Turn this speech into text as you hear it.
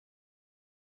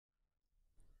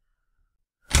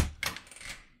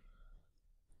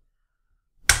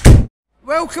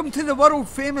Welcome to the world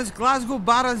famous Glasgow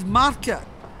Barras Market.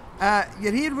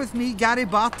 You're here with me, Gary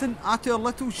Barton, at our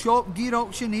little shop, Gear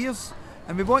Auctioneers,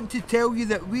 and we want to tell you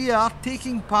that we are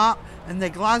taking part in the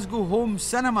Glasgow Home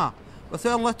Cinema with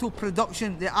our little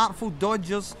production, The Artful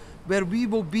Dodgers, where we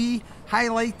will be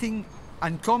highlighting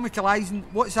and comicalising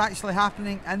what's actually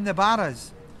happening in the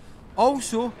Barras.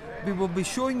 Also, we will be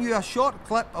showing you a short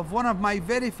clip of one of my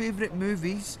very favourite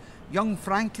movies, Young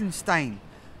Frankenstein,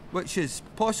 which is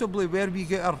possibly where we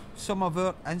get some of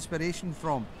our inspiration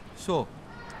from. So,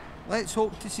 let's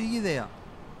hope to see you there.